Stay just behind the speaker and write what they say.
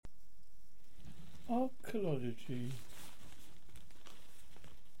Archaeology.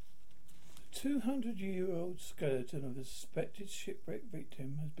 The 200-year-old skeleton of a suspected shipwreck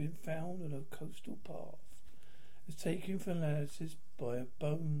victim has been found on a coastal path. It was taken for analysis by a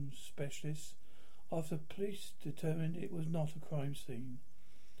bones specialist after police determined it was not a crime scene.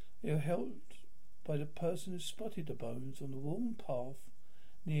 They were held by the person who spotted the bones on the worn path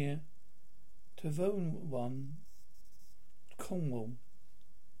near Tavone, Cornwall.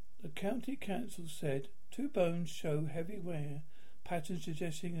 The county council said 2 bones show heavy wear patterns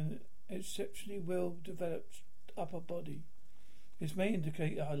suggesting an exceptionally well developed upper body. This may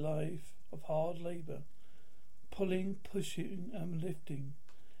indicate a life of hard labour, pulling, pushing and lifting.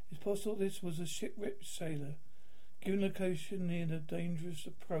 It's possible this was a shipwrecked sailor, given location near the dangerous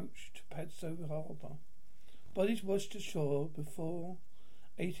approach to Padstow Harbour. Bodies washed ashore before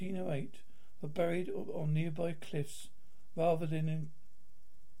 1808 were buried on nearby cliffs rather than in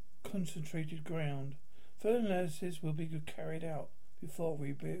concentrated ground. Further analysis will be carried out before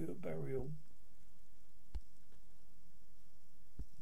burial.